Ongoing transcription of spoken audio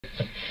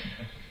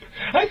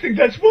I think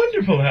that's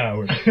wonderful,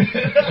 Howard.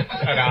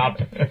 Shut up.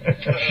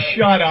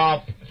 Shut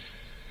up.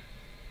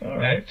 All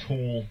right. That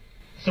tool.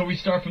 So we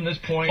start from this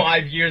point.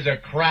 5 years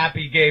of crap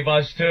he gave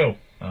us, too.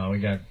 Oh, we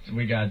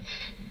got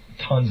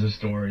tons of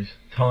stories.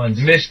 Tons.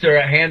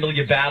 Mr. Handle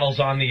your battles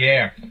on the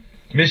air.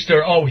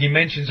 Mr. Oh, he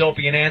mentions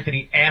Opie and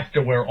Anthony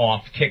after we're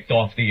kicked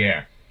off the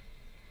air.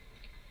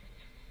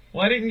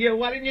 Why didn't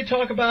you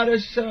talk about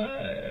us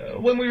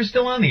when we were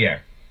still on the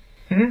air?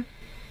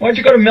 Why'd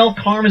you go to Mel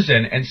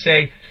Karmazin and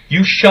say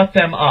you shut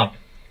them up?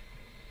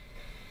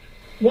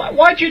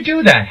 Why'd you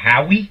do that,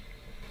 Howie?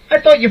 I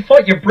thought you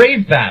fought your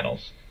brave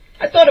battles.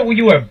 I thought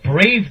you were a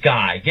brave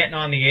guy getting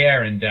on the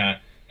air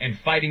and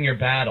fighting your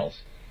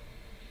battles.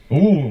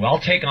 Ooh, I'll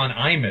take on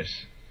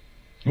Imus.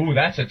 Ooh,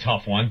 that's a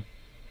tough one.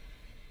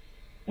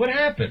 What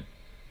happened?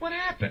 What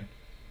happened?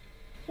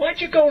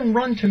 Why'd you go and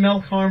run to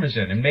Mel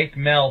Karmazin and make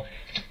Mel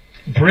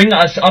bring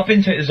us up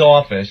into his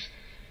office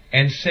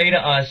and say to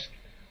us,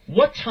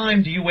 what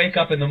time do you wake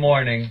up in the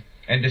morning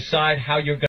and decide how you're going to